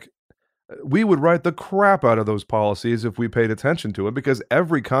 Like, we would write the crap out of those policies if we paid attention to it, because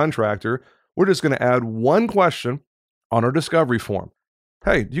every contractor, we're just going to add one question on our discovery form.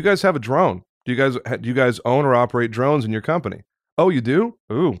 Hey, do you guys have a drone? Do you guys own or operate drones in your company? Oh, you do?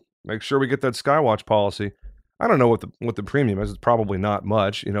 Ooh, make sure we get that Skywatch policy. I don't know what the premium is. It's probably not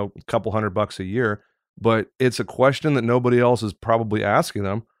much, a couple $100 a year, but it's a question that nobody else is probably asking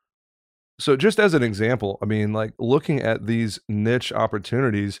them. So just as an example, I mean, like, looking at these niche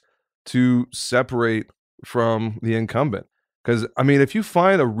opportunities to separate from the incumbent. Because, I mean, if you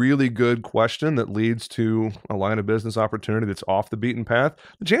find a really good question that leads to a line of business opportunity that's off the beaten path,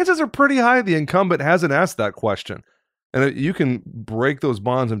 the chances are pretty high the incumbent hasn't asked that question. And you can break those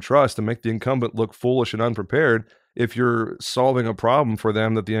bonds of trust and make the incumbent look foolish and unprepared if you're solving a problem for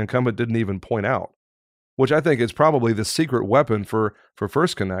them that the incumbent didn't even point out, which I think is probably the secret weapon for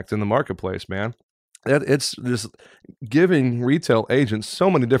First Connect in the marketplace, man. It's just giving retail agents so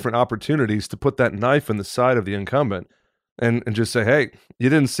many different opportunities to put that knife in the side of the incumbent and just say, hey, you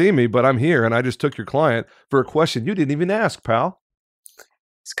didn't see me, but I'm here, and I just took your client for a question you didn't even ask, pal.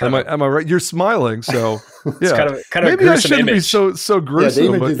 Am I right? You're smiling, so yeah. It's kind of maybe I shouldn't be so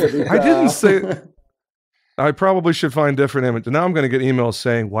gruesome. But I didn't say. I probably should find different images. Now I'm going to get emails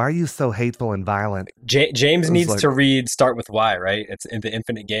saying, "Why are you so hateful and violent?" James needs to read "Start with Why," right? It's in the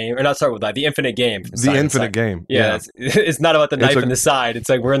Infinite Game, or not "Start with Why," the Infinite Game. The Infinite Game. Yeah, it's not about the knife in the side. It's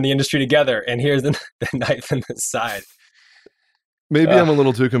like, we're in the industry together, and here's the knife in the side. Maybe I'm a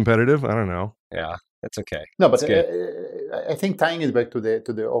little too competitive. I don't know. Yeah. That's okay. No, but I think tying it back to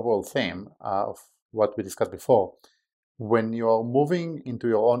the overall theme of what we discussed before, when you're moving into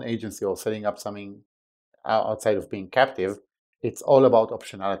your own agency or setting up something outside of being captive, it's all about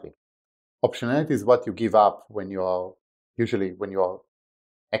optionality. Optionality is what you give up when you're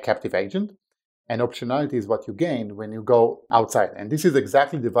a captive agent, and optionality is what you gain when you go outside. And this is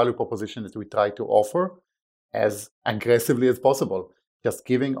exactly the value proposition that we try to offer as aggressively as possible. Just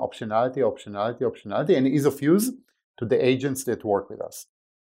giving optionality, and ease of use to the agents that work with us.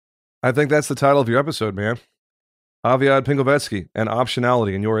 I think that's the title of your episode, man. Aviad, Pinkovezky, and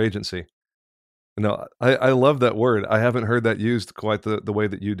optionality in your agency. I love that word. I haven't heard that used quite the way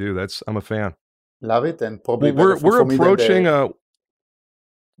that you do. I'm a fan. Love it, and probably we're approaching. Go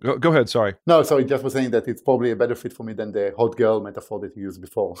ahead. Sorry. No, sorry. Just was saying that it's probably a better fit for me than the hot girl metaphor that you used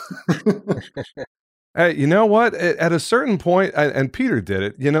before. Hey, you know what? At a certain point, and Peter did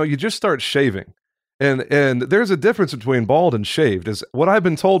it, you just start shaving. And there's a difference between bald and shaved. Is what I've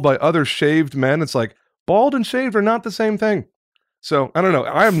been told by other shaved men. It's like, bald and shaved are not the same thing. So, I don't know.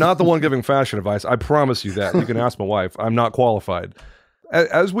 I am not the one giving fashion advice. I promise you that. You can ask my wife. I'm not qualified.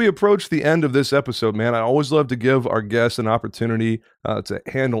 As we approach the end of this episode, man, I always love to give our guests an opportunity to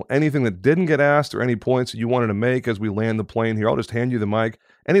handle anything that didn't get asked or any points that you wanted to make as we land the plane here. I'll just hand you the mic.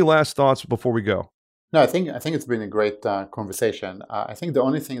 Any last thoughts before we go? No, I think it's been a great conversation. I think the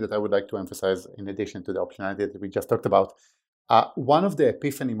only thing that I would like to emphasize, in addition to the optionality that we just talked about, one of the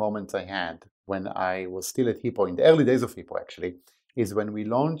epiphany moments I had when I was still at Hippo, in the early days of Hippo actually, is when we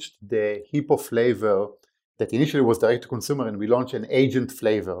launched the Hippo flavor that initially was direct to consumer, and we launched an agent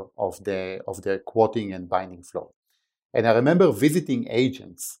flavor of the quoting and binding flow. And I remember visiting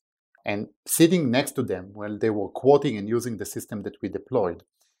agents and sitting next to them while they were quoting and using the system that we deployed,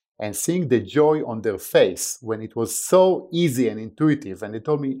 and seeing the joy on their face when it was so easy and intuitive. And they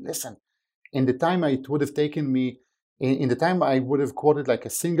told me, listen, in the time it would have taken me, in the time I would have quoted like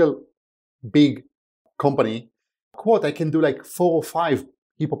a single big company quote, I can do like 4 or 5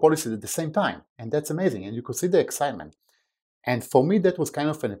 Hippo policies at the same time. And that's amazing. And you could see the excitement. And for me, that was kind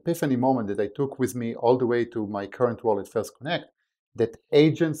of an epiphany moment that I took with me all the way to my current role at First Connect, that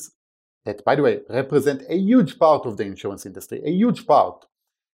agents, that by the way, represent a huge part of the insurance industry, a huge part.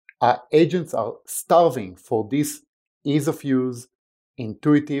 Agents are starving for this ease of use,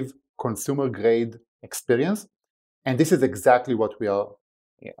 intuitive, consumer-grade experience, and this is exactly what we are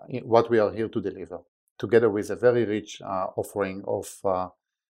here to deliver, together with a very rich offering of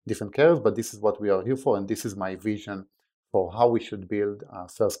different carriers. But this is what we are here for, and this is my vision for how we should build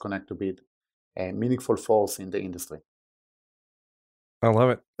First Connect to be a meaningful force in the industry. I love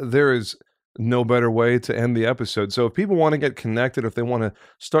it. There is no better way to end the episode. So if people want to get connected, if they want to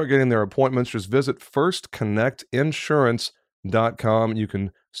start getting their appointments, just visit firstconnectinsurance.com. You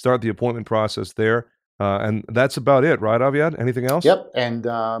can start the appointment process there. And that's about it, right, Aviad? Anything else? Yep. And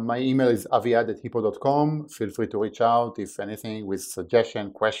my email is aviad@hippo.com. Feel free to reach out if anything with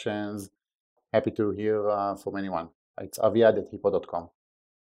suggestions, questions. Happy to hear from anyone. It's aviad@hippo.com.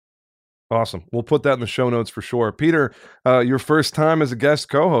 Awesome. We'll put that in the show notes for sure. Peter, your first time as a guest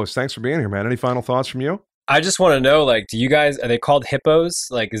co-host. Thanks for being here, man. Any final thoughts from you? I just want to know, like, do you guys, are they called hippos?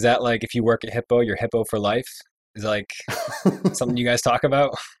 Like, is that like if you work at Hippo, you're Hippo for life? Is it like something you guys talk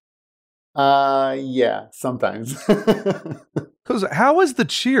about? Yeah, sometimes. Because how is the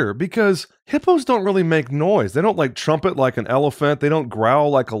cheer? Because hippos don't really make noise. They don't like trumpet like an elephant. They don't growl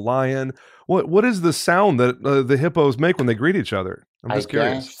like a lion. What is the sound that the hippos make when they greet each other? I'm just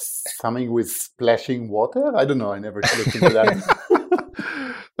curious. Guess something with splashing water? I don't know. I never looked into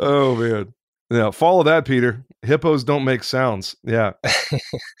that. Oh, man. Yeah, follow that, Peter. Hippos don't make sounds. Yeah.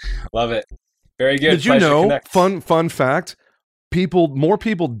 Love it. Very good. Did you know, fun fact, more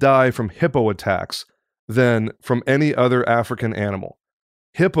people die from hippo attacks than from any other African animal.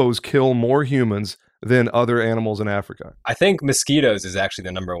 Hippos kill more humans than other animals in Africa. I think mosquitoes is actually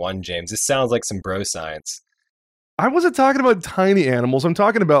the number one, James. This sounds like some bro science. I wasn't talking about tiny animals. I'm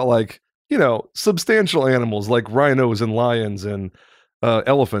talking about substantial animals like rhinos and lions and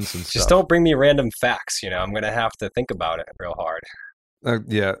elephants and stuff. Just don't bring me random facts. I'm going to have to think about it real hard.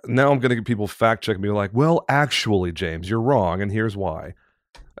 Yeah. Now I'm going to get people fact checking me like, well, actually, James, you're wrong. And here's why.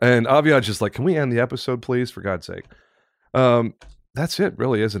 And Aviad's just like, can we end the episode, please? For God's sake. That's it,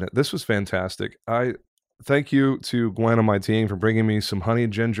 really, isn't it? This was fantastic. I thank you to Gwen and my team for bringing me some honey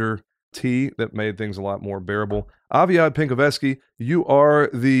ginger tea that made things a lot more bearable. Aviad Pinkovezky, you are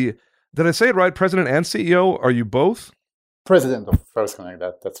did I say it right, president and CEO? Are you both? President of First Connect,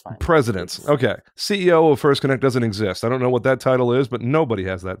 that's fine. Presidents, okay. CEO of First Connect doesn't exist. I don't know what that title is, but nobody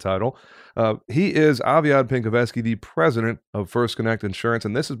has that title. He is Aviad Pinkovezky, the president of First Connect Insurance,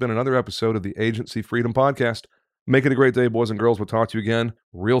 and this has been another episode of the Agency Freedom Podcast. Make it a great day, boys and girls. We'll talk to you again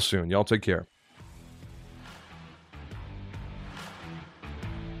real soon. Y'all take care.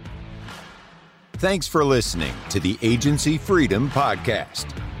 Thanks for listening to the Agency Freedom Podcast.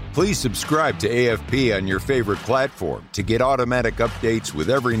 Please subscribe to AFP on your favorite platform to get automatic updates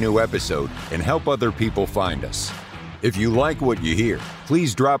with every new episode and help other people find us. If you like what you hear,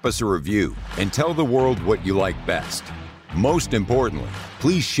 please drop us a review and tell the world what you like best. Most importantly,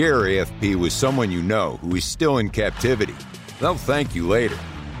 please share AFP with someone you know who is still in captivity. They'll thank you later.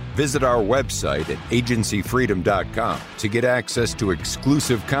 Visit our website at agencyfreedom.com to get access to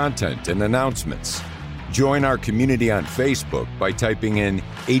exclusive content and announcements. Join our community on Facebook by typing in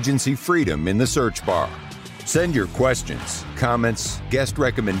Agency Freedom in the search bar. Send your questions, comments, guest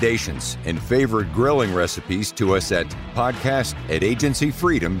recommendations, and favorite grilling recipes to us at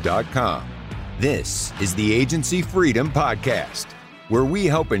podcast@agencyfreedom.com. This is the Agency Freedom Podcast, where we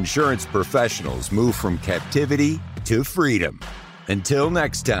help insurance professionals move from captivity to freedom. Until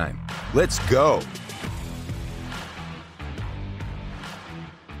next time, let's go.